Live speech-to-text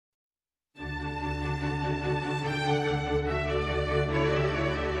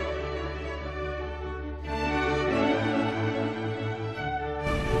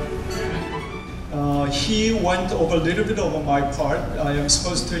he went over a little bit over my part. I am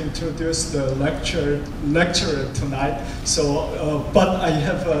supposed to introduce the lecturer tonight. So, but I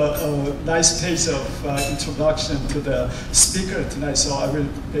have a nice pace of introduction to the speaker tonight. So I will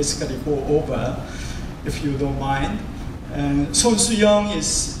basically go over, if you don't mind. And Suyoung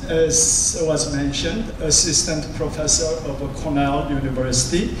is, as was mentioned, assistant professor of Cornell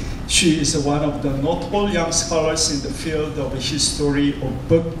University. She is one of the notable young scholars in the field of history of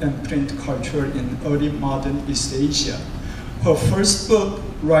book and print culture in early modern East Asia. Her first book,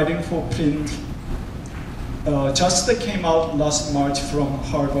 Writing for Print, just came out last March from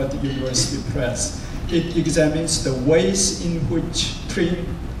Harvard University Press. It examines the ways in which print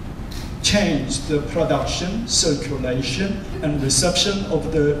changed the production, circulation, and reception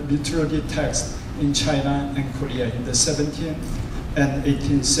of the literary text in China and Korea in the 17th and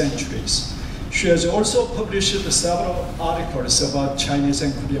 18th centuries. She has also published several articles about Chinese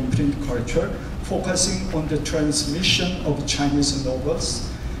and Korean print culture, focusing on the transmission of Chinese novels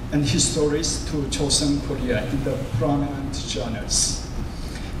and histories to Choson, Korea in the prominent journals.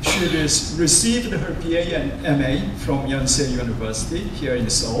 She received her BA and MA from Yonsei University here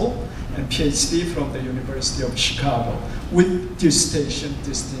in Seoul, and PhD from the University of Chicago with distinction.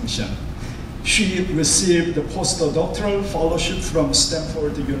 She received the postdoctoral fellowship from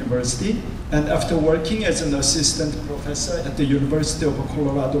Stanford University, and after working as an assistant professor at the University of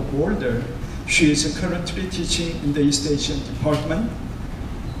Colorado Boulder, she is currently teaching in the East Asian Department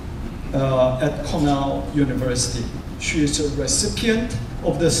at Cornell University. She is a recipient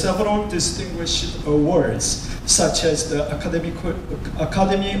of the several distinguished awards, such as the Academy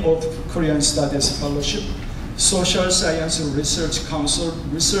of Korean Studies Fellowship, Social Science Research Council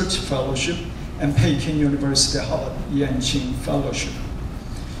Research Fellowship, and Peking University Harvard Yanqing Fellowship.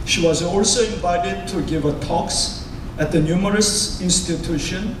 She was also invited to give talks at the numerous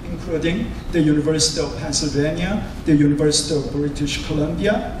institutions, including the University of Pennsylvania, the University of British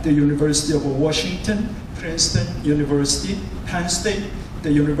Columbia, the University of Washington, Princeton University, Penn State,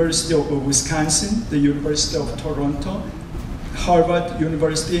 the University of Wisconsin, the University of Toronto, Harvard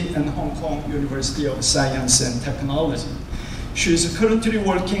University, and Hong Kong University of Science and Technology. She is currently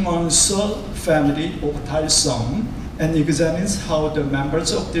working on family of Chosôn and examines how the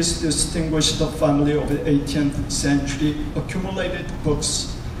members of this distinguished family of the 18th century accumulated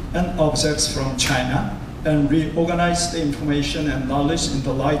books and objects from China and reorganized the information and knowledge in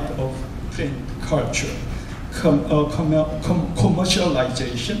the light of print culture,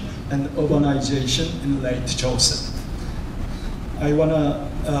 commercialization, and urbanization in late Choson. I wanna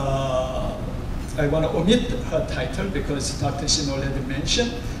omit her title because Dr. Shin already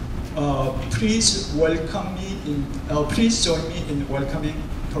mentioned. Please welcome me in. Please join me in welcoming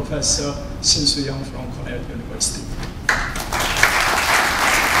Professor Shin Suyoung from Cornell University.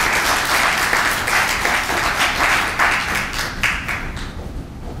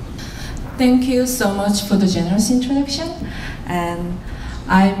 Thank you so much for the generous introduction, and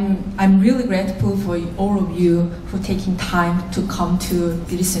I'm really grateful for all of you for taking time to come to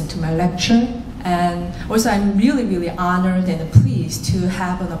listen to my lecture. And also I'm really honored and pleased to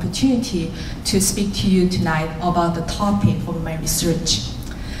have an opportunity to speak to you tonight about the topic of my research.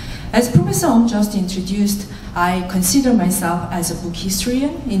 As Professor Ong just introduced, I consider myself as a book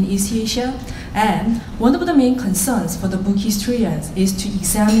historian in East Asia, and one of the main concerns for the book historians is to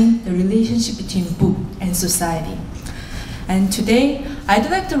examine the relationship between book and society. And today, I'd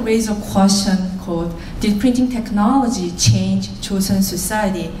like to raise a question called, did printing technology change Choson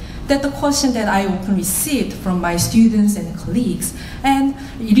society? That's the question that I often received from my students and colleagues, and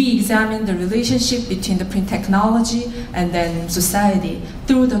re-examine the relationship between the print technology and then society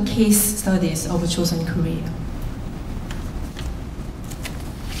through the case studies of Choson Korea.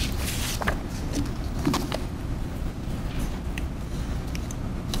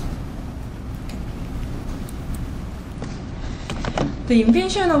 The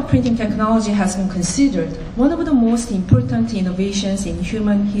invention of printing technology has been considered one of the most important innovations in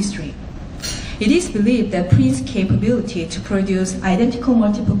human history. It is believed that print's capability to produce identical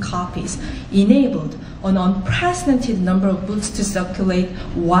multiple copies enabled an unprecedented number of books to circulate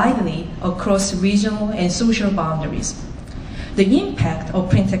widely across regional and social boundaries. The impact of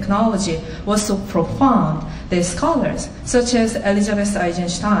print technology was so profound that scholars such as Elizabeth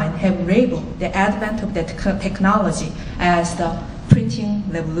Eisenstein have labeled the advent of that technology as the printing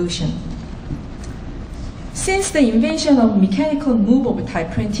revolution. Since the invention of mechanical movable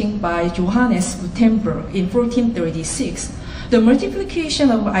type printing by Johannes Gutenberg in 1436, the multiplication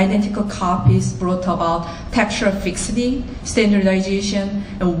of identical copies brought about textual fixity, standardization,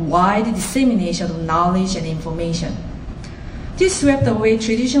 and wide dissemination of knowledge and information. This swept away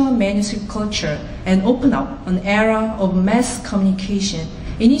traditional manuscript culture and open up an era of mass communication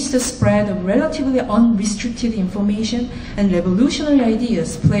in which the spread of relatively unrestricted information and revolutionary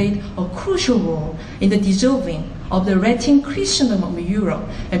ideas played a crucial role in the dissolving of the Latin Christendom of Europe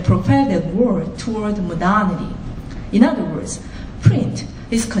and propelled that world toward modernity. In other words, print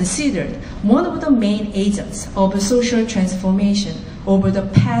is considered one of the main agents of social transformation over the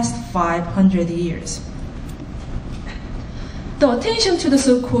past 500 years. The attention to the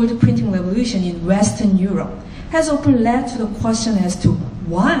so-called printing revolution in Western Europe has often led to the question as to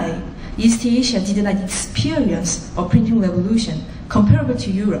why East Asia did not experience a printing revolution comparable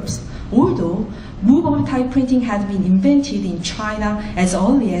to Europe's, although movable type printing had been invented in China as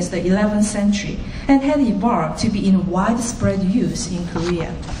early as the 11th century and had evolved to be in widespread use in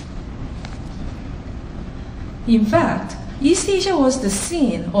Korea. In fact, East Asia was the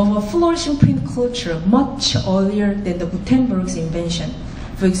scene of a flourishing print culture much earlier than the Gutenberg's invention.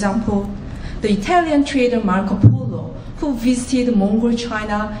 For example, the Italian trader Marco Polo, who visited Mongol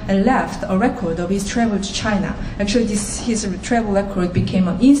China and left a record of his travel to China. Actually, his travel record became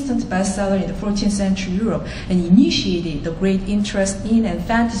an instant bestseller in the 14th century Europe and initiated the great interest in and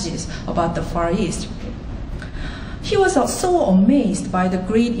fantasies about the Far East. He was so amazed by the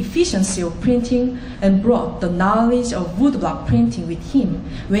great efficiency of printing and brought the knowledge of woodblock printing with him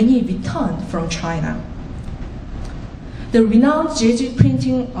when he returned from China. The renowned Jesuit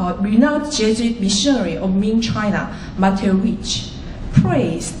missionary of Ming China, Matthew Rich,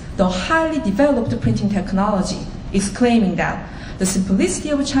 praised the highly developed printing technology, exclaiming that the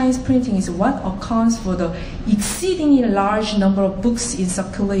simplicity of Chinese printing is what accounts for the exceedingly large number of books in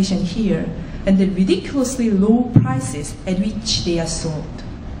circulation here and the ridiculously low prices at which they are sold.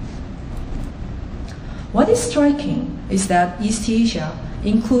 What is striking is that East Asia,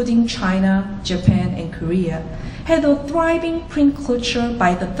 including China, Japan, and Korea, had a thriving print culture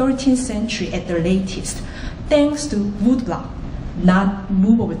by the 13th century at the latest, thanks to woodblock, not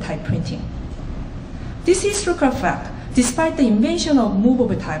movable type printing. This historical fact, despite the invention of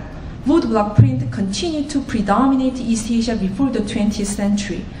movable type, woodblock print continued to predominate East Asia before the 20th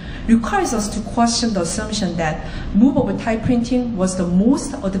century, requires us to question the assumption that movable type printing was the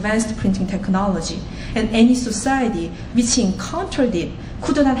most advanced printing technology, and any society which encountered it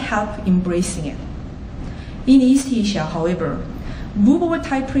could not help embracing it. In East Asia, however, movable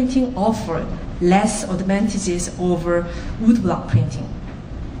type printing offered less advantages over woodblock printing.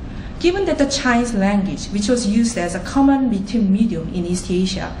 Given that the Chinese language, which was used as a common written medium in East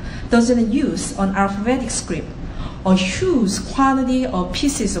Asia, doesn't use an alphabetic script, a huge quantity of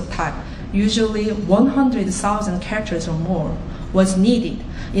pieces of type, usually 100,000 characters or more, was needed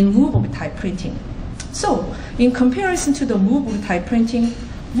in movable type printing. So, in comparison to the movable type printing,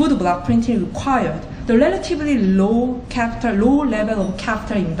 woodblock printing required the relatively low level of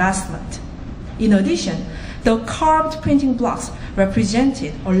capital investment. In addition, the carved printing blocks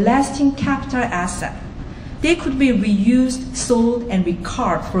represented a lasting capital asset. They could be reused, sold, and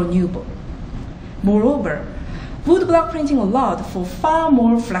recarved for a new book. Moreover, woodblock printing allowed for far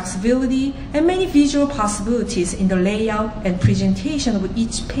more flexibility and many visual possibilities in the layout and presentation of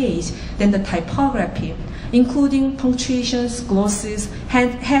each page than the typography, including punctuations, glosses,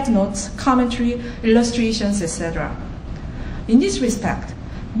 headnotes, commentary, illustrations, etc. In this respect,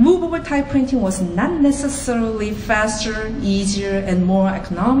 movable type printing was not necessarily faster, easier, and more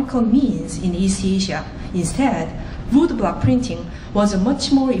economical means in East Asia. Instead, woodblock printing was a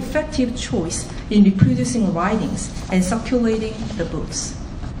much more effective choice in reproducing writings and circulating the books.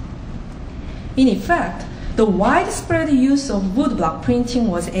 In effect, the widespread use of woodblock printing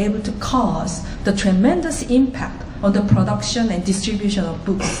was able to cause the tremendous impact on the production and distribution of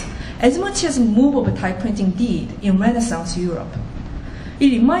books, as much as movable type printing did in Renaissance Europe.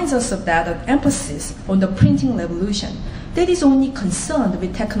 It reminds us of that an emphasis on the printing revolution that is only concerned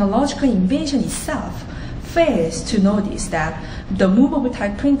with technological invention itself fails to notice that the movable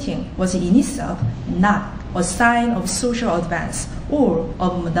type printing was in itself not a sign of social advance or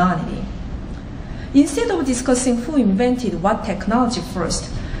of modernity. Instead of discussing who invented what technology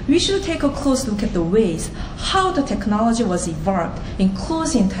first, we should take a close look at the ways how the technology was evolved in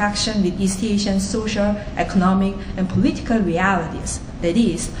close interaction with East Asian social, economic, and political realities. That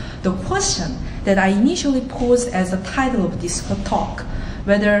is, the question that I initially posed as the title of this talk,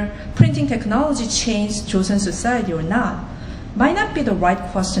 whether printing technology changed Choson society or not, might not be the right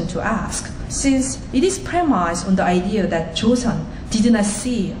question to ask, since it is premised on the idea that Choson did not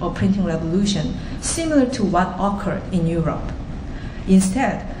see a printing revolution similar to what occurred in Europe.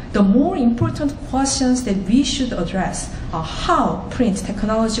 Instead, the more important questions that we should address are how print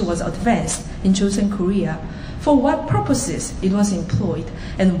technology was advanced in Choson Korea, for what purposes it was employed,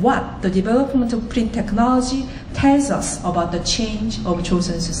 and what the development of print technology tells us about the change of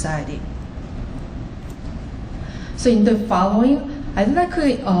Choson society. So in the following, I'd like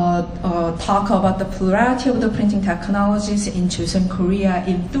to talk about the plurality of the printing technologies in Choson, Korea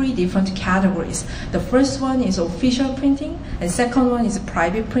in 3 different categories. The first one is official printing, and second one is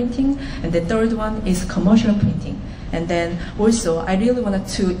private printing, and the third one is commercial printing. And then also, I really wanted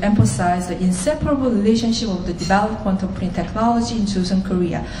to emphasize the inseparable relationship of the development of print technology in Choson,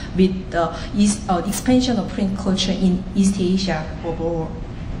 Korea with the expansion of print culture in East Asia overall.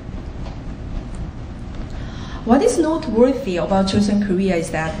 What is noteworthy about Choson, Korea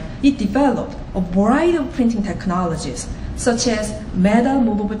is that it developed a variety of printing technologies, such as metal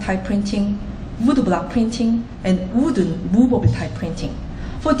movable type printing, wood block printing, and wooden movable type printing,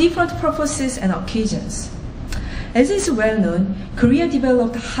 for different purposes and occasions. As is well known, Korea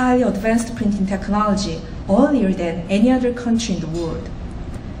developed highly advanced printing technology earlier than any other country in the world.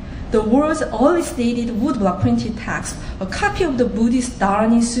 The world's earliest dated woodblock printed text, a copy of the Buddhist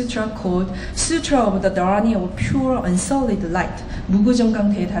Dharani Sutra called Sutra of the Dharani of Pure Unsullied Light,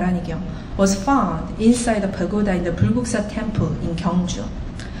 무구정강 대다라니경, was found inside the pagoda in the Bulguksa temple in Gyeongju.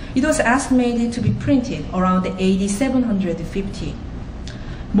 It was estimated to be printed around AD 750.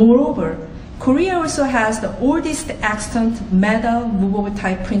 Moreover, Korea also has the oldest extant metal movable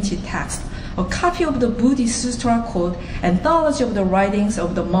type printed text, a copy of the Buddhist sutra called Anthology of the Writings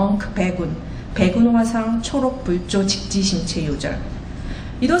of the Monk Baegun, 백운화상 초록불조 직지신체요절.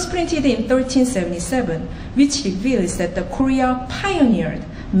 It was printed in 1377, which reveals that the Korea pioneered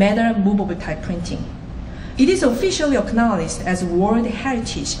metal movable type printing. It is officially acknowledged as World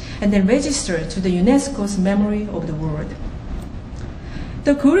Heritage and then registered to the UNESCO's Memory of the World.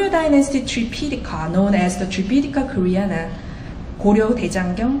 The Goryeo Dynasty Tripitaka, known as the Tripitaka Koreana, Goryeo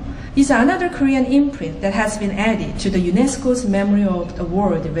Daejangyeong, is another Korean imprint that has been added to the UNESCO's Memory of the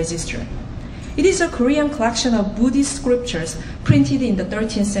World Register. It is a Korean collection of Buddhist scriptures printed in the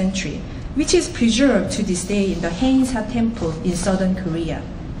 13th century, which is preserved to this day in the Haeinsa Temple in southern Korea.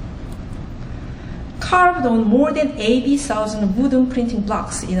 Carved on more than 80,000 wooden printing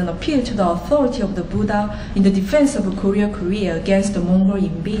blocks in an appeal to the authority of the Buddha in the defense of Korea against the Mongol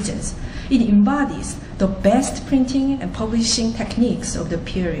invasions, it embodies the best printing and publishing techniques of the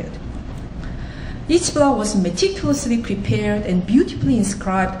period. Each block was meticulously prepared and beautifully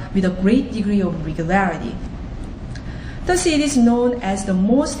inscribed with a great degree of regularity. Thus, it is known as the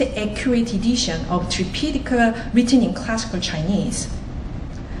most accurate edition of Tripitaka written in classical Chinese.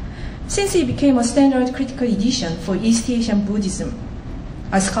 Since it became a standard critical edition for East Asian Buddhism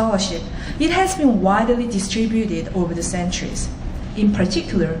scholarship, it has been widely distributed over the centuries. In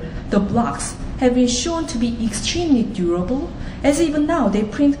particular, the blocks have been shown to be extremely durable, as even now they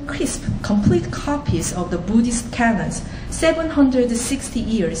print crisp, complete copies of the Buddhist canons 760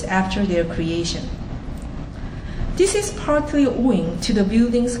 years after their creation. This is partly owing to the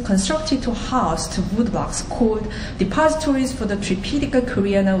buildings constructed to house the woodblocks called depositories for the Tripitaka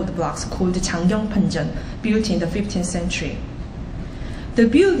Koreana woodblocks called Jangyongpanjeon, built in the 15th century. The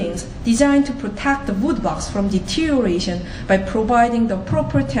buildings designed to protect the woodblocks from deterioration by providing the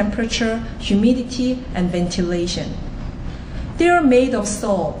proper temperature, humidity, and ventilation. They are made of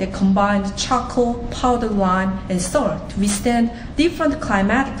salt that combined charcoal, powdered lime, and salt to withstand different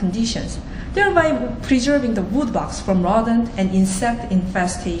climatic conditions, thereby preserving the woodblocks from rodent and insect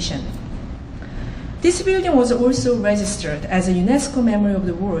infestation. This building was also registered as a UNESCO Memory of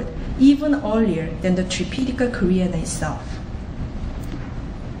the World even earlier than the Tripitaka Koreana itself.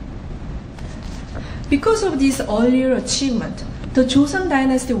 Because of this earlier achievement, the Joseon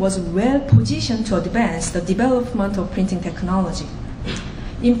dynasty was well positioned to advance the development of printing technology.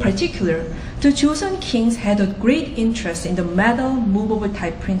 In particular, the Joseon kings had a great interest in the metal movable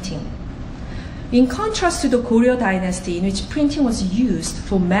type printing. In contrast to the Goryeo dynasty, in which printing was used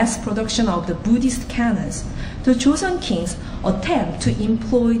for mass production of the Buddhist canons, the Joseon kings attempt to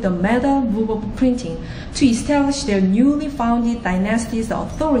employ the metal movable printing to establish their newly founded dynasty's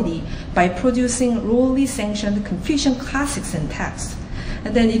authority by producing royally sanctioned Confucian classics and texts.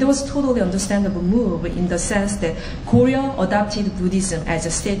 And then it was totally understandable move in the sense that Goryeo adopted Buddhism as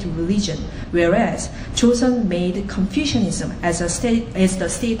a state religion, whereas Joseon made Confucianism as the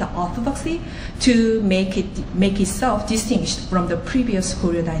state orthodoxy to make itself distinguished from the previous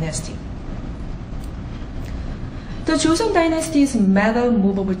Goryeo dynasty. The Joseon dynasty's metal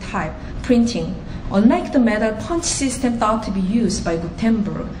movable type printing, unlike the metal punch system thought to be used by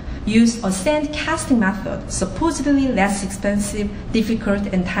Gutenberg, used a sand casting method, supposedly less expensive, difficult,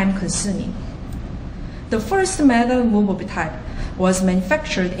 and time-consuming. The first metal movable type was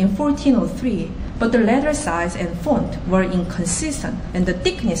manufactured in 1403 but the letter size and font were inconsistent, and the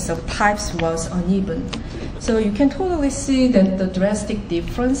thickness of types was uneven. So you can totally see that the drastic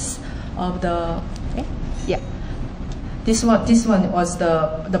difference of the, This one was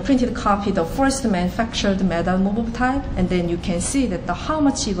the printed copy, the first manufactured metal movable type, and then you can see that how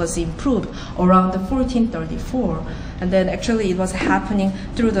much it was improved around 1434. And then actually it was happening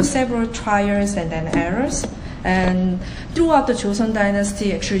through the several trials and then errors. And throughout the Joseon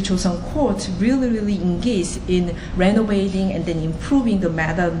dynasty, actually Joseon court really engaged in renovating and then improving the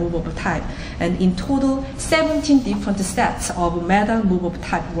metal movable type. And in total, 17 different sets of metal movable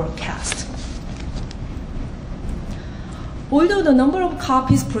type were cast. Although the number of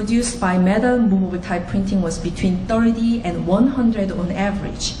copies produced by metal movable type printing was between 30 and 100 on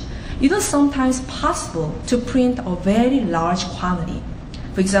average, it was sometimes possible to print a very large quantity.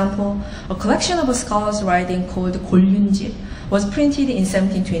 For example, a collection of a scholar's writing called Goryunjip was printed in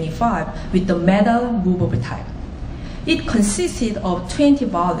 1725 with the metal movable type. It consisted of 20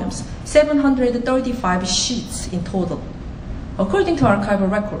 volumes, 735 sheets in total. According to archival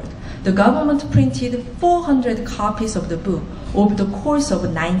record, the government printed 400 copies of the book over the course of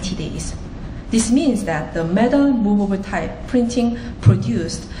 90 days. This means that the metal movable type printing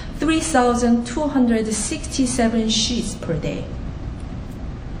produced 3,267 sheets per day.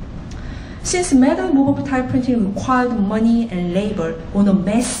 Since metal movable type printing required money and labor on a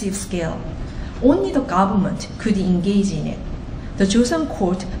massive scale, only the government could engage in it. The Joseon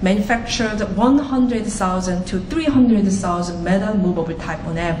court manufactured 100,000 to 300,000 metal movable type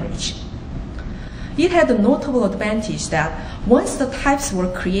on average. It had the notable advantage that once the types were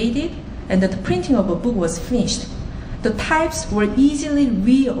created and that the printing of a book was finished, the types were easily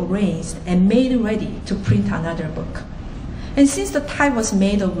rearranged and made ready to print another book. And since the type was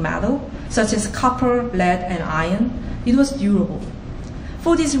made of metal, such as copper, lead, and iron, it was durable.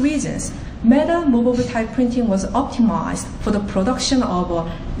 For these reasons, metal movable type printing was optimized for the production of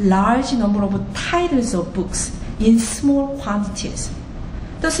a large number of titles of books in small quantities.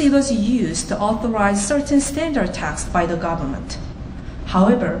 Thus, it was used to authorize certain standard texts by the government.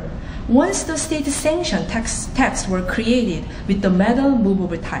 However, once the state-sanctioned texts were created with the metal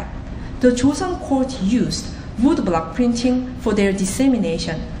movable type, the Joseon court used woodblock printing for their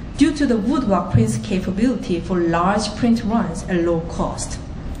dissemination due to the woodblock print's capability for large print runs at low cost.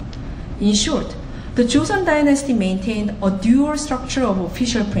 In short, the Joseon dynasty maintained a dual structure of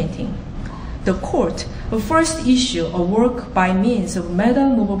official printing. The court would first issue a work by means of metal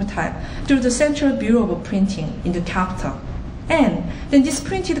movable type through the Central Bureau of Printing in the capital, and then this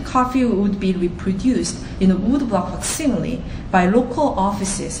printed copy would be reproduced in a woodblock facsimile by local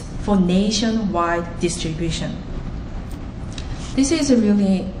offices for nationwide distribution. This is a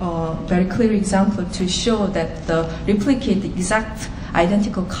really very clear example to show that replicate the exact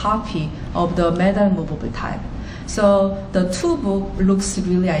identical copy of the metal movable type. So the two books looks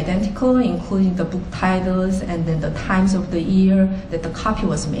really identical, including the book titles and then the times of the year that the copy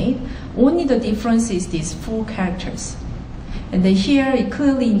was made. Only the difference is these 4 characters. And then here it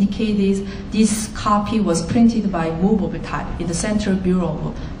clearly indicates this copy was printed by movable type in the Central Bureau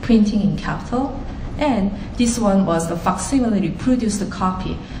of Printing in Capital. And this one was the facsimile reproduced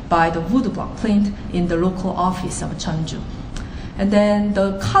copy by the woodblock print in the local office of Jeonju. And then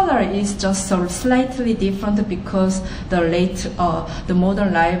the color is just sort of slightly different because the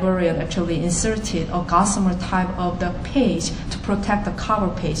modern librarian actually inserted a gossamer type of the page to protect the cover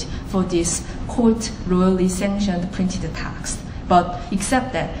page for this court royally sanctioned printed text. But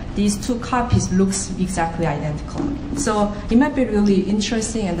except that these 2 copies looks exactly identical. So it might be really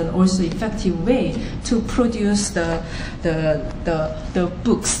interesting and then also effective way to produce the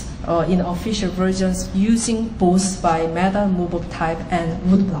books in official versions using both by metal movable type and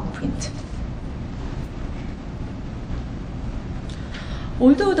woodblock print.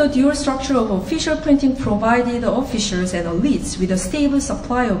 Although the dual structure of official printing provided officials and elites with a stable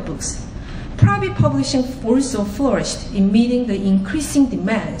supply of books, private publishing also flourished in meeting the increasing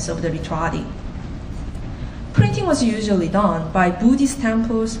demands of the literati. Printing was usually done by Buddhist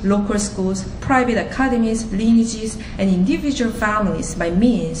temples, local schools, private academies, lineages, and individual families by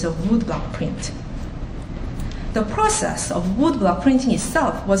means of woodblock print. The process of woodblock printing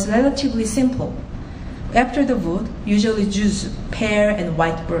itself was relatively simple. After the wood, usually juzu, pear, and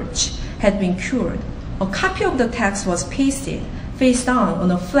white birch, had been cured, a copy of the text was pasted face down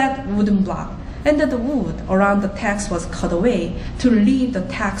on a flat wooden block, and that the wood around the text was cut away to relieve the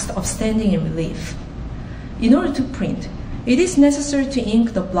text of standing in relief. In order to print, it is necessary to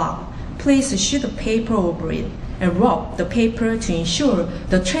ink the block, place a sheet of paper over it, and rub the paper to ensure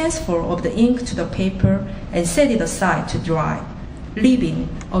the transfer of the ink to the paper and set it aside to dry. leaving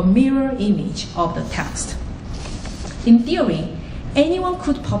a mirror image of the text. In theory, anyone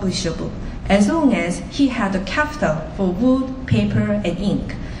could publish a book as long as he had the capital for wood, paper, and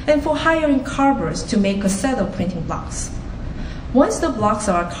ink, and for hiring carvers to make a set of printing blocks. Once the blocks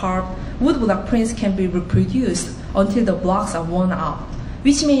are carved, woodblock prints can be reproduced until the blocks are worn out,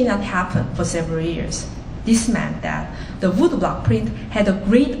 which may not happen for several years. This meant that the woodblock print had a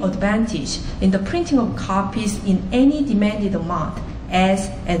great advantage in the printing of copies in any demanded amount as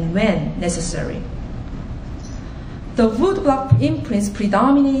and when necessary. The woodblock imprints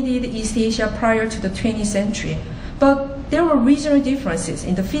predominated East Asia prior to the 20th century, but there were regional differences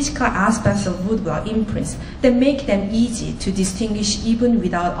in the physical aspects of woodblock imprints that make them easy to distinguish even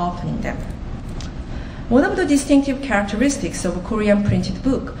without opening them. One of the distinctive characteristics of a Korean printed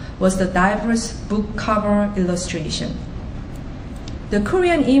book was the diverse book cover illustration. The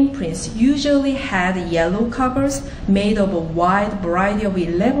Korean imprints usually had yellow covers made of a wide variety of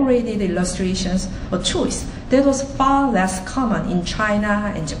elaborated illustrations, a choice that was far less common in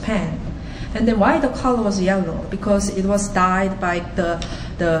China and Japan. And then why the color was yellow? Because it was dyed by the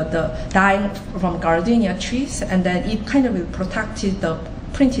dye from gardenia trees, and then it kind of protected the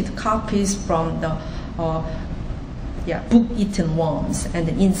printed copies from the book-eaten worms and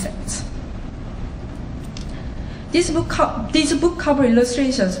the insects. These book cover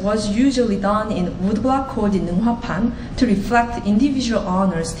illustrations was usually done in woodblock called 능화판 to reflect individual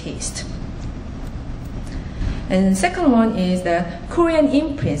owner's taste. And the second one is that Korean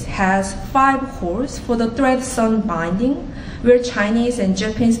imprints has 5 holes for the thread sun binding, where Chinese and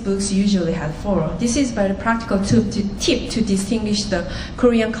Japanese books usually have 4. This is very practical tip to distinguish the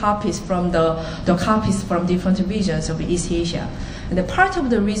Korean copies from the copies from different regions of East Asia. And the part of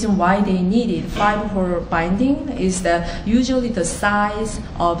the reason why they needed 5-hole binding is that usually the size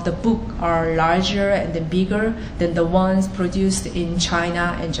of the book are larger and then bigger than the ones produced in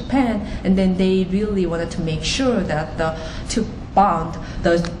China and Japan, and then they really wanted to make sure that to bond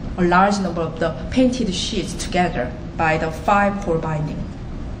a large number of the painted sheets together by the 5-hole binding.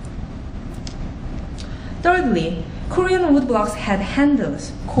 Thirdly, Korean woodblocks had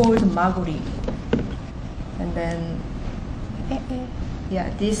handles called maguri. And then,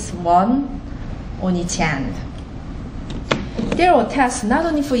 this one on each hand. They were attached not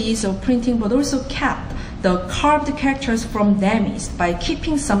only for ease of printing, but also kept the carved characters from damage by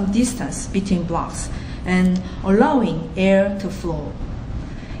keeping some distance between blocks and allowing air to flow.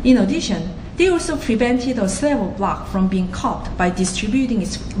 In addition, they also prevented a slab of block from being cut by distributing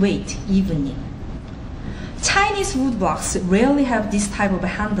its weight evenly. Chinese woodblocks rarely have this type of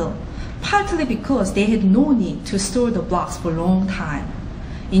handle, partly because they had no need to store the blocks for a long time.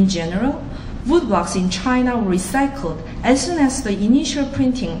 In general, woodblocks in China were recycled as soon as the initial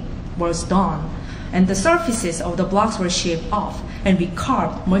printing was done, and the surfaces of the blocks were shaved off and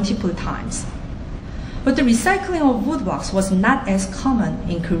recarved multiple times. But the recycling of woodblocks was not as common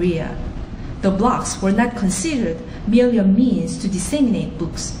in Korea. The blocks were not considered merely a means to disseminate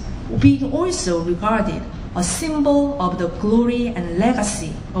books, being also regarded a symbol of the glory and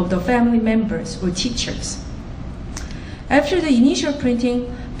legacy of the family members or teachers. After the initial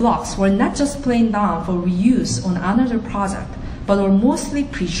printing, blocks were not just plain down for reuse on another project, but were mostly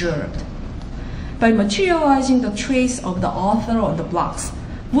preserved. By materializing the trace of the author on the blocks,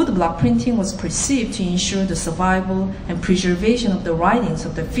 woodblock printing was perceived to ensure the survival and preservation of the writings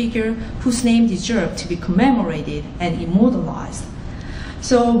of the figure whose name deserved to be commemorated and immortalized.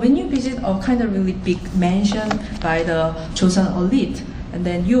 So when you visit a kind of really big mansion by the Choson elite, and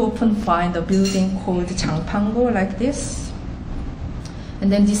then you often find a building called 장판고 like this.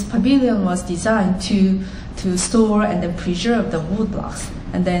 And then this pavilion was designed to store and then preserve the woodblocks.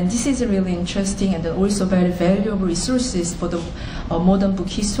 And then this is really interesting and also very valuable resources for the modern book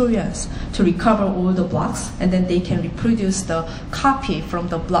historians to recover all the blocks, and then they can reproduce the copy from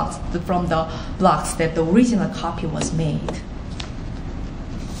the blocks that the original copy was made.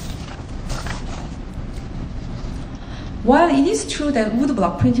 While it is true that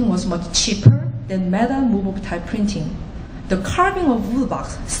woodblock printing was much cheaper than metal movable type printing, the carving of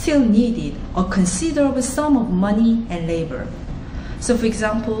woodblocks still needed a considerable sum of money and labor. So for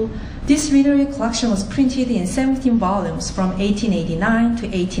example, this literary collection was printed in 17 volumes from 1889 to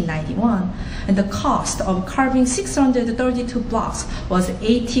 1891, and the cost of carving 632 blocks was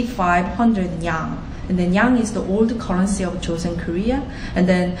 8,500 yang. And then yang is the old currency of Joseon, Korea. And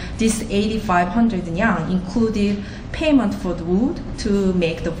then this 8,500 yang included payment for the wood to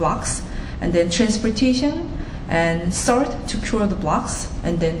make the blocks, and then transportation, and start to cure the blocks,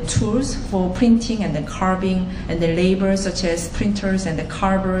 and then tools for printing and then carving, and then labor such as printers and the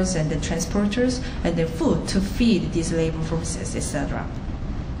carvers and the transporters, and then food to feed these labor forces, etc.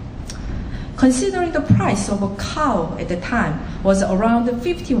 Considering the price of a cow at the time was around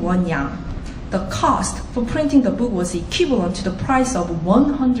 51 yang, the cost for printing the book was equivalent to the price of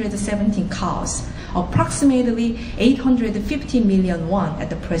 117 cows, approximately 850 million won at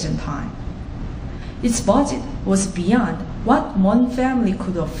the present time. Its budget was beyond what one family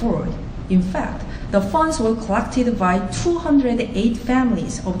could afford. In fact, the funds were collected by 208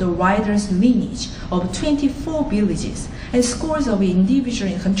 families of the writer's lineage of 24 villages and scores of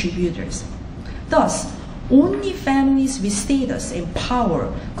individual contributors. Thus, only families with status and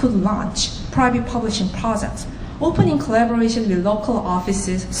power could launch private publishing projects, often in collaboration with local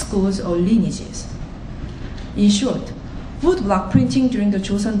offices, schools, or lineages. In short, woodblock printing during the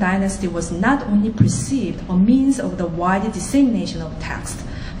Joseon dynasty was not only perceived a means of the wide dissemination of text,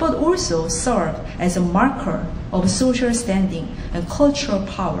 but also served as a marker of social standing and cultural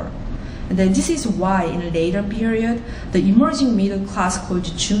power. And then this is why in a later period, the emerging middle class called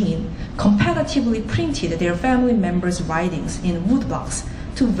Junin competitively printed their family members' writings in woodblocks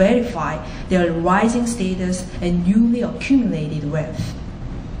to verify their rising status and newly accumulated wealth.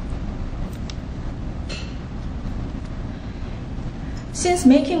 Since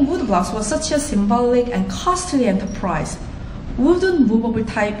making woodblocks was such a symbolic and costly enterprise, wooden movable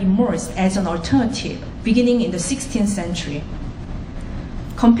type emerged as an alternative beginning in the 16th century.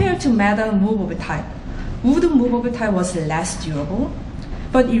 Compared to metal movable type, wooden movable type was less durable,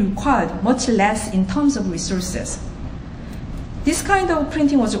 but it required much less in terms of resources. This kind of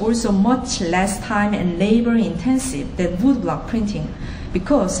printing was also much less time and labor intensive than woodblock printing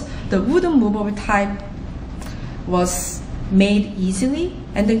because the wooden movable type was made easily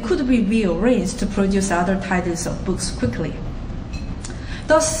and then could be rearranged to produce other titles of books quickly.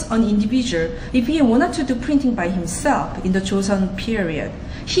 Thus, an individual, if he wanted to do printing by himself in the Joseon period,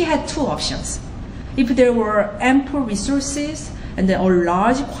 he had two options. If there were ample resources and then a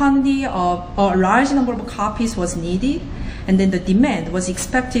large number of copies was needed, and then the demand was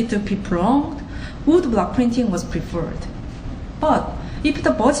expected to be prolonged, woodblock printing was preferred. But if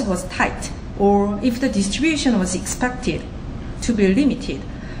the budget was tight, or if the distribution was expected to be limited,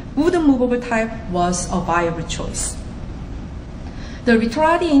 wooden movable type was a viable choice. The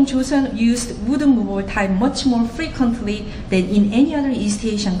literati in Joseon used wooden movable type much more frequently than in any other East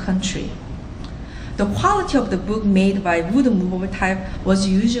Asian country. The quality of the book made by wooden movable type was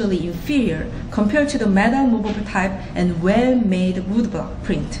usually inferior compared to the metal movable type and well-made woodblock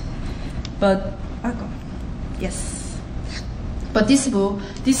print. But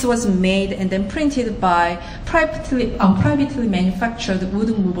this was made and then printed by privately manufactured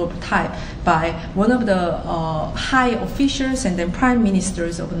wooden movable type by one of the high officials and then prime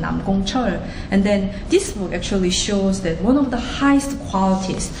ministers of Namgongcheol. And then this book actually shows that one of the highest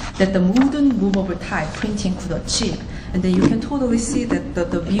qualities that the wooden movable type printing could achieve. And then you can totally see that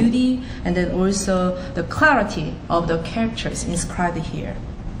the beauty and then also the clarity of the characters inscribed here.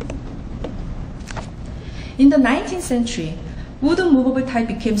 In the 19th century, wooden movable type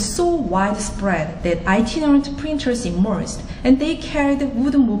became so widespread that itinerant printers emerged, and they carried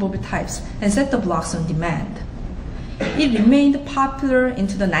wooden movable types and set the blocks on demand. It remained popular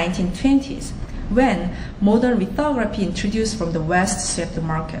into the 1920s, when modern lithography introduced from the West swept the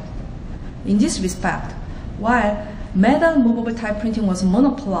market. In this respect, while metal movable type printing was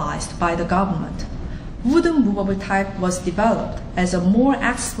monopolized by the government, wooden movable type was developed as a more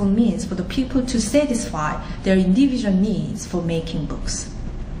accessible means for the people to satisfy their individual needs for making books.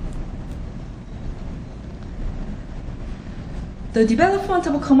 The development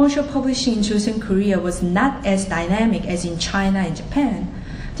of commercial publishing in Joseon, Korea was not as dynamic as in China and Japan.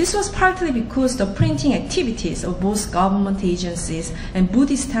 This was partly because the printing activities of both government agencies and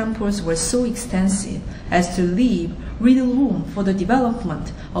Buddhist temples were so extensive as to leave little room for the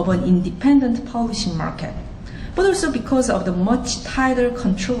development of an independent publishing market, but also because of the much tighter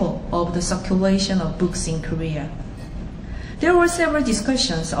control of the circulation of books in Korea. There were several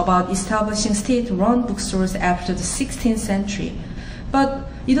discussions about establishing state-run bookstores after the 16th century, but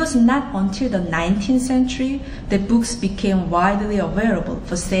it was not until the 19th century that books became widely available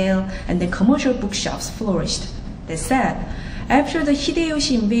for sale and the commercial bookshops flourished. That said, after the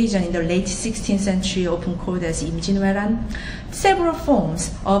Hideyoshi invasion in the late 16th century, often called as Imjinweran, several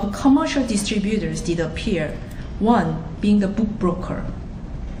forms of commercial distributors did appear, one being the book broker.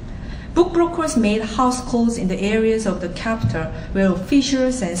 Book brokers made house calls in the areas of the capital where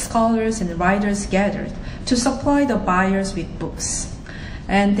officials and scholars and writers gathered to supply the buyers with books.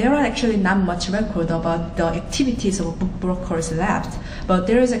 And there are actually not much record about the activities of book brokers left, but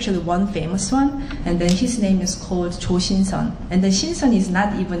there is actually one famous one, and then his name is called Choson. And then Shinsun is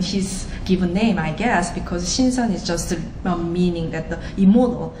not even his given name, I guess, because Shinsun is just meaning that the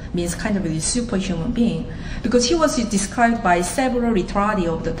immortal means kind of a superhuman being, because he was described by several literati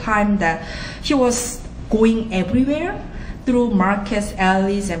of the time that he was going everywhere through markets,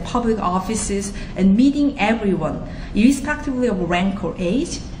 alleys, and public offices, and meeting everyone, irrespectively of rank or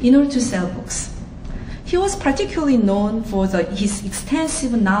age, in order to sell books. He was particularly known for his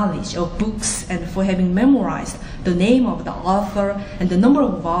extensive knowledge of books and for having memorized the name of the author and the number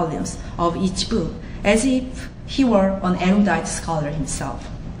of volumes of each book, as if he were an erudite scholar himself.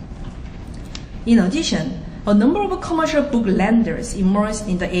 In addition, a number of commercial book lenders emerged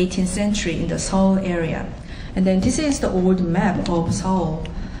in the 18th century in the Seoul area. And then this is the old map of Seoul.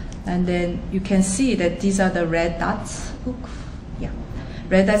 And then you can see that these are the red dots. Yeah.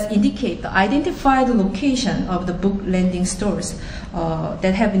 Red dots indicate the identified location of the book lending stores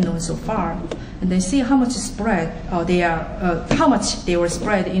that have been known so far. And then see how much spread how much they were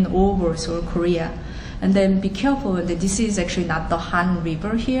spread in over Seoul, Korea. And then be careful that this is actually not the Han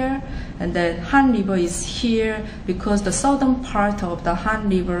River here. And then Han River is here because the southern part of the Han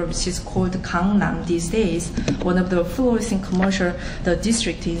River, which is called Gangnam these days, one of the flourishing commercial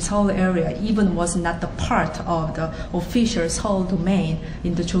district in Seoul area, even was not the part of the official Seoul domain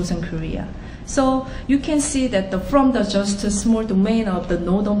in the Choson, Korea. So you can see that from the just a small domain of the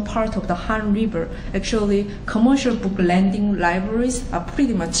northern part of the Han River, actually commercial book lending libraries are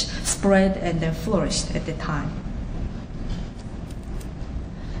pretty much spread and then flourished at the time.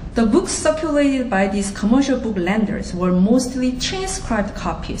 The books circulated by these commercial book lenders were mostly transcribed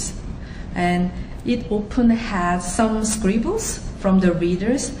copies, and it often had some scribbles from the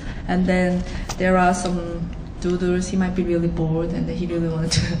readers, and then there are some doodles. He might be really bored and he really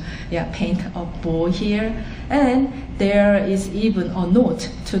wanted to paint a ball here. And there is even a note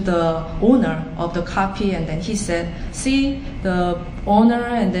to the owner of the copy, and then he said, see, the owner,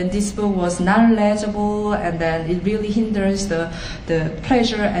 and then this book was not legible, and then it really hinders the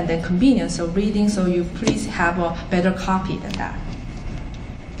pleasure and then convenience of reading, so you please have a better copy than that.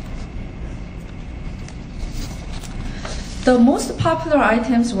 The most popular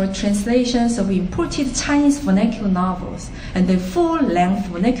items were translations of imported Chinese vernacular novels and the full-length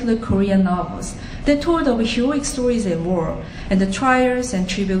vernacular Korean novels that told of heroic stories in war and the trials and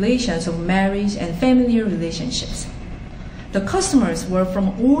tribulations of marriage and family relationships. The customers were from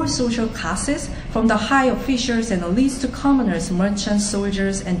all social classes, from the high officials and elites to commoners, merchants,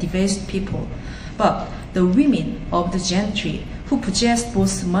 soldiers, and devastated people. But the women of the gentry, who possessed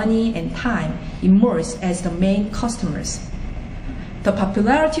both money and time, emerged as the main customers. The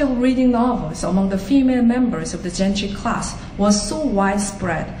popularity of reading novels among the female members of the gentry class was so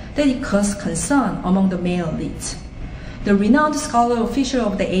widespread that it caused concern among the male elites. The renowned scholar official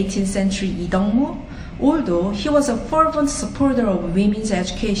of the 18th century Lee Dong-mo, although he was a fervent supporter of women's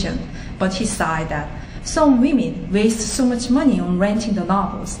education, but he sighed that some women waste so much money on renting the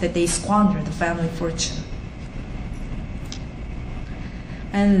novels that they squander the family fortune.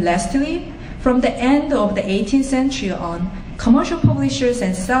 And lastly, from the end of the 18th century on, commercial publishers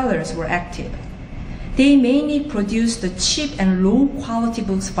and sellers were active. They mainly produced the cheap and low-quality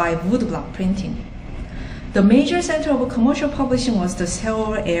books by woodblock printing. The major center of commercial publishing was the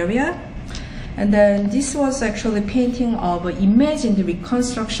Seoul area, and then this was actually painting of imagined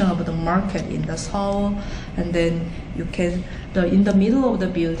reconstruction of the market in the Seoul, and then you can, in the middle of the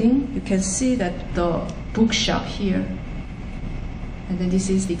building, you can see that the bookshop here, and then this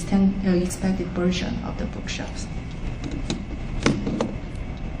is the expanded version of the bookshops.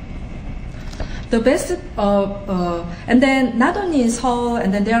 The best, and then not only in Seoul,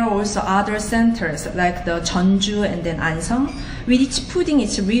 and then there are also other centers like the Jeonju and then Ansong, with each putting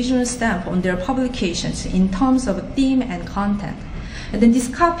its regional stamp on their publications in terms of theme and content. And then this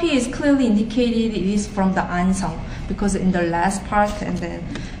copy is clearly indicated it is from the Ansong, because in the last part, and then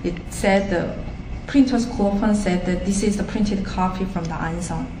it said the printer's colophon said that this is the printed copy from the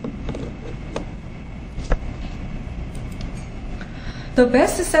Ansong. The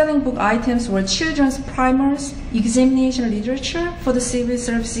best-selling book items were children's primers, examination literature for the civil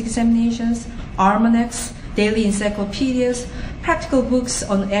service examinations, almanacs, daily encyclopedias, practical books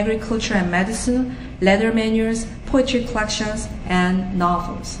on agriculture and medicine, letter manuals, poetry collections, and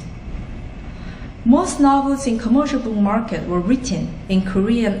novels. Most novels in commercial book market were written in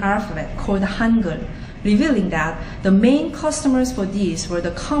Korean alphabet called Hangul, revealing that the main customers for these were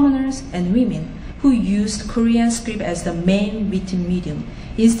the commoners and women who used Korean script as the main written medium,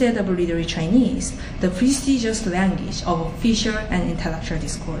 instead of literary Chinese, the prestigious language of official and intellectual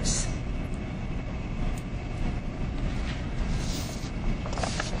discourse.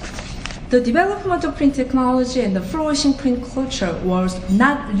 The development of print technology and the flourishing print culture was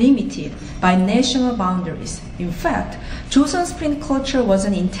not limited by national boundaries. In fact, Choson's print culture was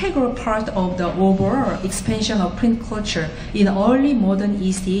an integral part of the overall expansion of print culture in early modern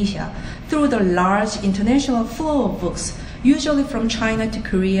East Asia through the large international flow of books, usually from China to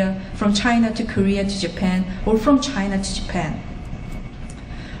Korea, from China to Korea to Japan, or from China to Japan.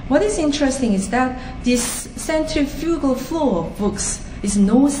 What is interesting is that this centrifugal flow of books is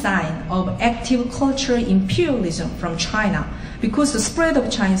no sign of active cultural imperialism from China, because the spread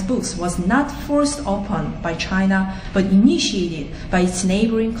of Chinese books was not forced upon by China, but initiated by its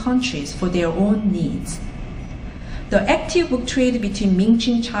neighboring countries for their own needs. The active book trade between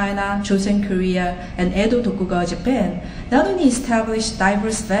Ming-Qing China, Choson Korea, and Edo Tokugawa Japan not only established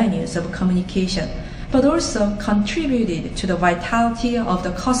diverse venues of communication, but also contributed to the vitality of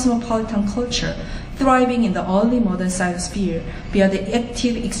the cosmopolitan culture thriving in the early modern sinosphere via the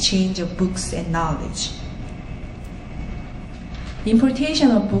active exchange of books and knowledge. Importation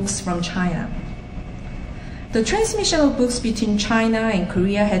of books from China. The transmission of books between China and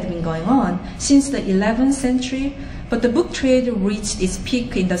Korea had been going on since the 11th century, but the book trade reached its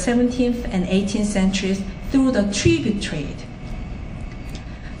peak in the 17th and 18th centuries through the tribute trade.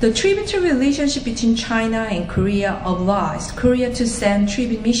 The tributary relationship between China and Korea obliged Korea to send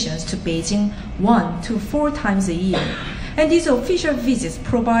tribute missions to Beijing 1 to 4 times a year, and these official visits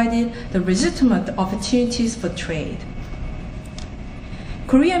provided the legitimate opportunities for trade.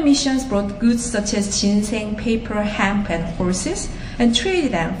 Korean missions brought goods such as ginseng, paper, hemp, and horses, and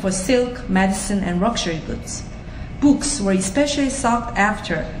traded them for silk, medicine, and luxury goods. Books were especially sought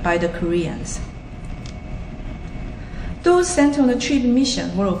after by the Koreans. Those sent on a tribute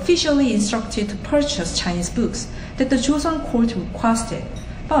mission were officially instructed to purchase Chinese books that the Joseon court requested,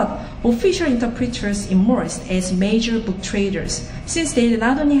 but official interpreters emerged as major book traders, since they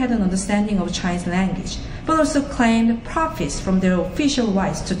not only had an understanding of Chinese language, but also claimed profits from their official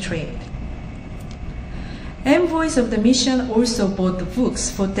rights to trade. Envoys of the mission also bought the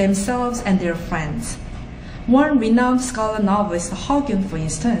books for themselves and their friends. One renowned scholar novelist, Hyun, for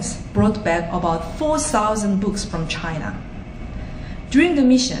instance, brought back about 4,000 books from China. During the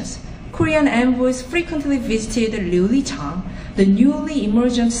missions, Korean envoys frequently visited Liulichang, the newly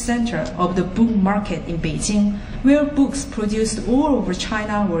emergent center of the book market in Beijing, where books produced all over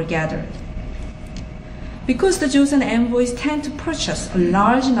China were gathered. Because the Joseon envoys tend to purchase a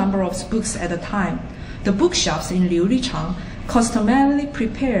large number of books at a time, the bookshops in Liulichang customarily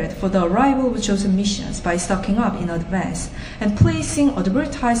prepared for the arrival of Joseon missions by stocking up in advance and placing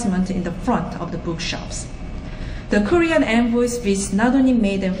advertisements in the front of the bookshops. The Korean envoys' visits not only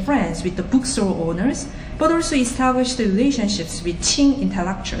made them friends with the bookstore owners, but also established relationships with Qing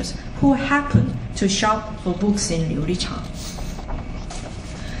intellectuals who happened to shop for books in Liulichang.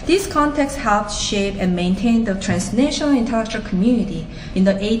 This context helped shape and maintain the transnational intellectual community in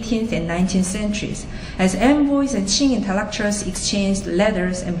the 18th and 19th centuries, as envoys and Qing intellectuals exchanged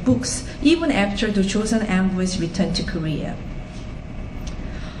letters and books even after the Joseon envoys returned to Korea.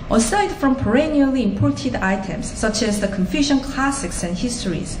 Aside from perennially imported items such as the Confucian classics and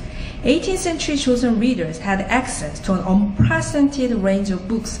histories, 18th century Joseon readers had access to an unprecedented range of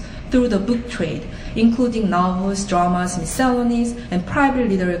books through the book trade, including novels, dramas, miscellanies, and private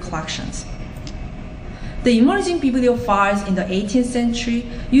literary collections. The emerging bibliophiles in the 18th century,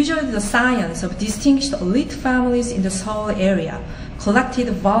 usually the scions of distinguished elite families in the Seoul area, collected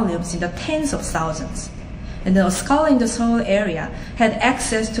volumes in the tens of thousands. And a scholar in the Seoul area had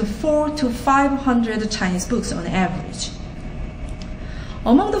access to 400 to 500 Chinese books on average.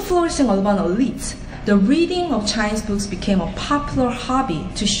 Among the flourishing urban elites, the reading of Chinese books became a popular hobby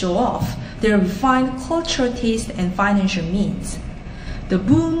to show off their refined cultural taste and financial means. The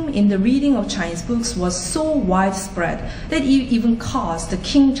boom in the reading of Chinese books was so widespread that it even caused the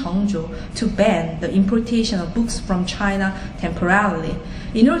King Chengzhou to ban the importation of books from China temporarily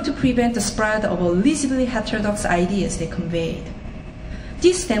in order to prevent the spread of allegedly heterodox ideas they conveyed.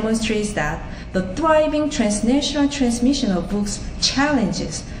 This demonstrates that the thriving transnational transmission of books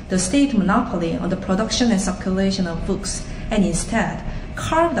challenges the state monopoly on the production and circulation of books, and instead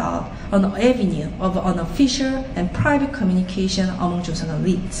carved out an avenue of unofficial and private communication among Joseon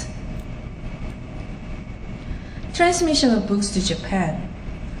elites. Transmission of books to Japan.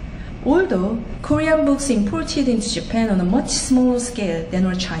 Although Korean books imported into Japan on a much smaller scale than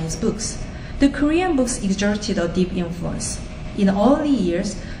were Chinese books, the Korean books exerted a deep influence. in early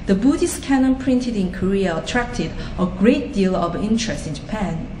years, the Buddhist canon printed in Korea attracted a great deal of interest in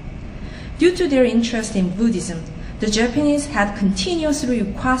Japan. Due to their interest in Buddhism, the Japanese had continuously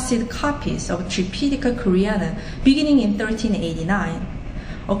requested copies of Tripitaka Koreana beginning in 1389.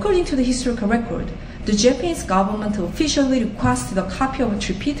 According to the historical record, the Japanese government officially requested a copy of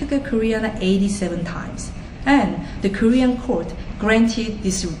Tripitaka Koreana 87 times, and the Korean court granted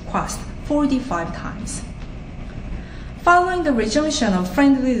this request 45 times. Following the resumption of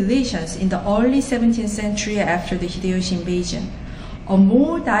friendly relations in the early 17th century after the Hideyoshi invasion, a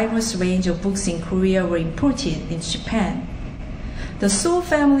more diverse range of books in Korea were imported into Japan. The Soo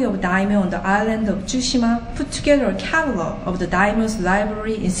family of daimyo on the island of Tsushima put together a catalog of the daimyo's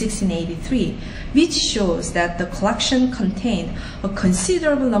library in 1683, which shows that the collection contained a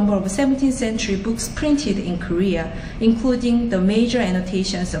considerable number of 17th century books printed in Korea, including the major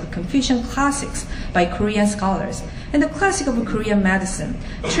annotations of Confucian classics by Korean scholars and the classic of Korean medicine,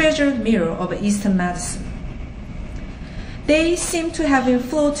 Treasured Mirror of Eastern Medicine. They seem to have been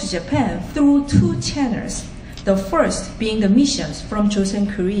flowed to Japan through two channels, the first being the missions from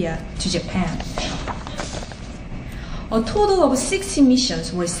Choson, Korea to Japan. A total of 60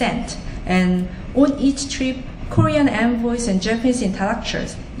 missions were sent, and on each trip, Korean envoys and Japanese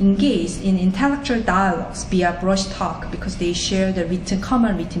intellectuals engaged in intellectual dialogues via brush talk because they share the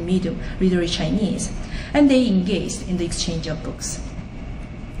common written medium, literary Chinese, and they engaged in the exchange of books.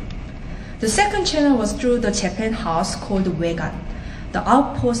 The second channel was through the Japan house called Wegan, the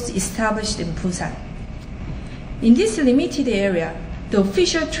outpost established in Busan. In this limited area, the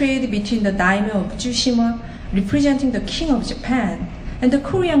official trade between the daimyo of Tsushima, representing the king of Japan, and the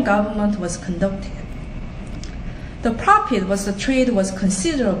Korean government was conducted. The profit was the trade was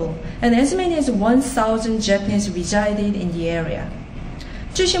considerable, and as many as 1,000 Japanese resided in the area.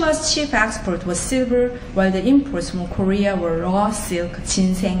 Tsushima's chief export was silver, while the imports from Korea were raw silk,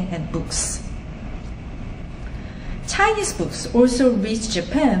 ginseng, and books. Chinese books also reached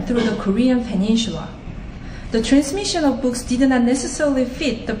Japan through the Korean peninsula. The transmission of books did not necessarily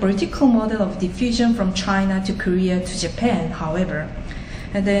fit the vertical model of diffusion from China to Korea to Japan, however.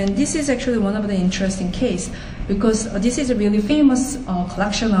 And then this is actually one of the interesting cases because this is a really famous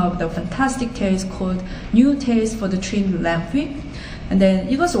collection of the fantastic tales called New Tales for the Trimmed Lamprey. And then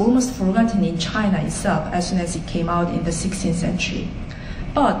it was almost forgotten in China itself as soon as it came out in the 16th century.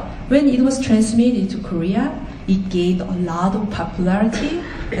 But when it was transmitted to Korea, it gained a lot of popularity,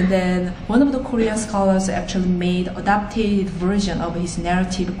 and then one of the Korean scholars actually made an adapted version of his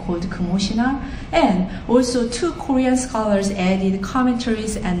narrative called Kumoshina, and also two Korean scholars added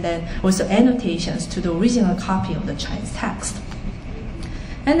commentaries and then also annotations to the original copy of the Chinese text.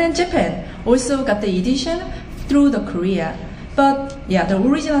 And then Japan also got the edition through the Korea. But yeah, the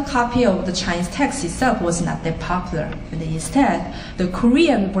original copy of the Chinese text itself was not that popular. And instead, the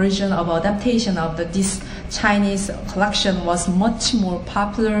Korean version of adaptation of this Chinese collection was much more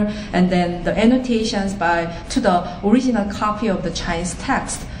popular. And then the annotations to the original copy of the Chinese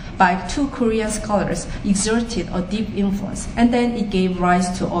text by two Korean scholars exerted a deep influence. And then it gave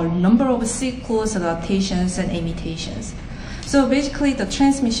rise to a number of sequels, adaptations, and imitations. So basically, the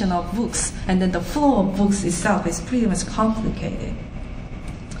transmission of books and then the flow of books itself is pretty much complicated.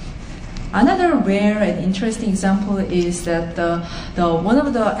 Another rare and interesting example is that one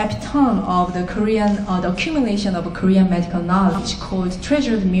of the epitome of the Korean, the accumulation of Korean medical knowledge called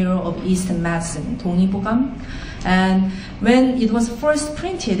Treasured Mirror of Eastern Medicine, 동의보감. And when it was first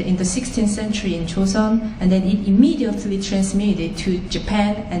printed in the 16th century in Choson, and then it immediately transmitted to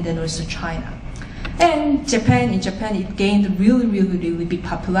Japan and then also China. And in Japan, it gained really big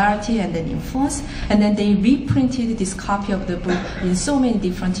popularity and then influence. And then they reprinted this copy of the book in so many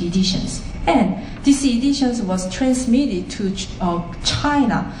different editions. And this edition was transmitted to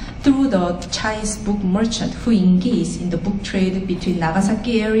China through the Chinese book merchant who engaged in the book trade between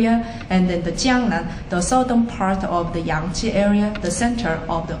Nagasaki area and then the Jiangnan, the southern part of the Yangtze area, the center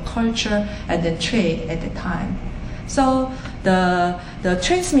of the culture and then trade at the time. So the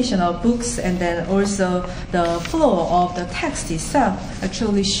transmission of books and then also the flow of the text itself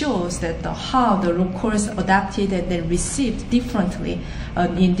actually shows that how the locals adapted and then received differently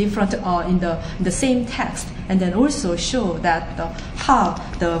in the same text, and then also show that how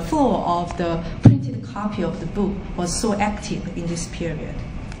the flow of the printed copy of the book was so active in this period.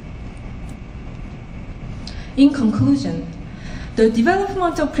 In conclusion, the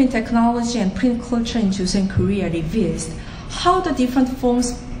development of print technology and print culture in Joseon, Korea reveals how the different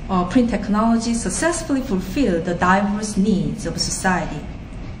forms of print technology successfully fulfill the diverse needs of society.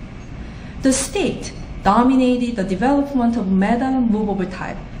 The state dominated the development of metal movable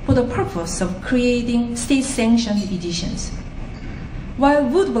type for the purpose of creating state-sanctioned editions. While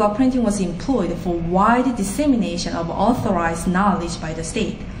woodblock printing was employed for wide dissemination of authorized knowledge by the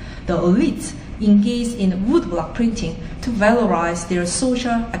state, the elites engaged in woodblock printing to valorize their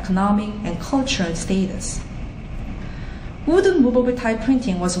social, economic, and cultural status. Wooden movable type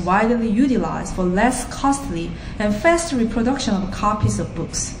printing was widely utilized for less costly and faster reproduction of copies of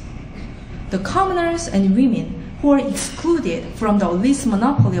books. The commoners and women who were excluded from the elite's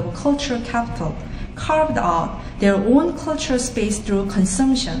monopoly of cultural capital carved out their own cultural space through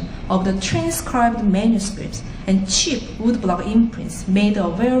consumption of the transcribed manuscripts and cheap woodblock imprints made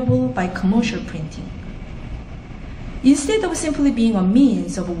available by commercial printing. Instead of simply being a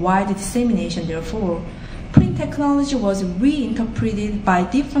means of wide dissemination, therefore, print technology was reinterpreted by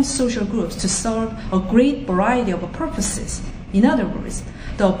different social groups to serve a great variety of purposes. In other words,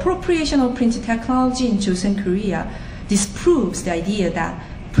 the appropriation of print technology in Joseon, Korea disproves the idea that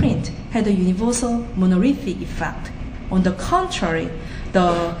print had a universal monolithic effect. On the contrary,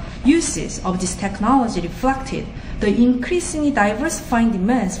 the uses of this technology reflected the increasingly diversifying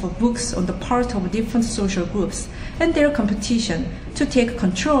demands for books on the part of different social groups and their competition to take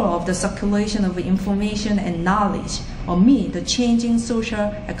control of the circulation of information and knowledge amid the changing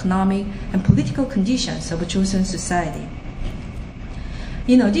social, economic, and political conditions of Joseon society.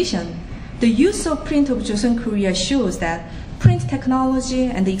 In addition, the use of print of Joseon, Korea shows that print technology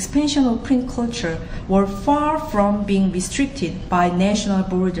and the expansion of print culture were far from being restricted by national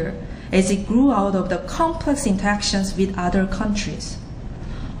border as it grew out of the complex interactions with other countries.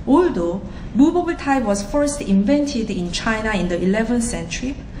 Although movable type was first invented in China in the 11th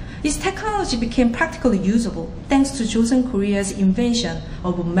century, its technology became practically usable thanks to Joseon, Korea's invention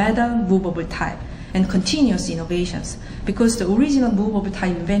of metal movable type and continuous innovations, because the original movable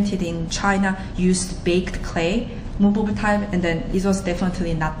type invented in China used baked clay movable type, and then it was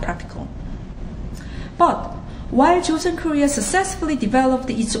definitely not practical. But while Joseon, Korea successfully developed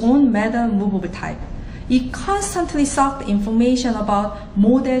its own metal movable type, it constantly sought information about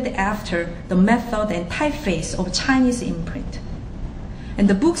modeled after the method and typeface of Chinese imprint. And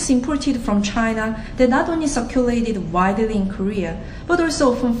the books imported from China that not only circulated widely in Korea, but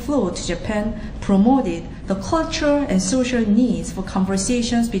also often flowed to Japan, promoted the cultural and social needs for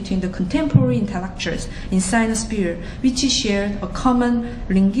conversations between the contemporary intellectuals in Sinosphere, which shared a common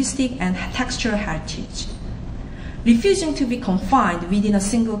linguistic and textural heritage. Refusing to be confined within a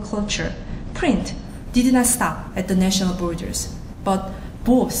single culture, print did not stop at the national borders, but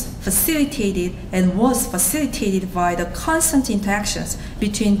both facilitated and was facilitated by the constant interactions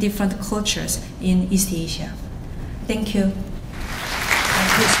between different cultures in East Asia. Thank you.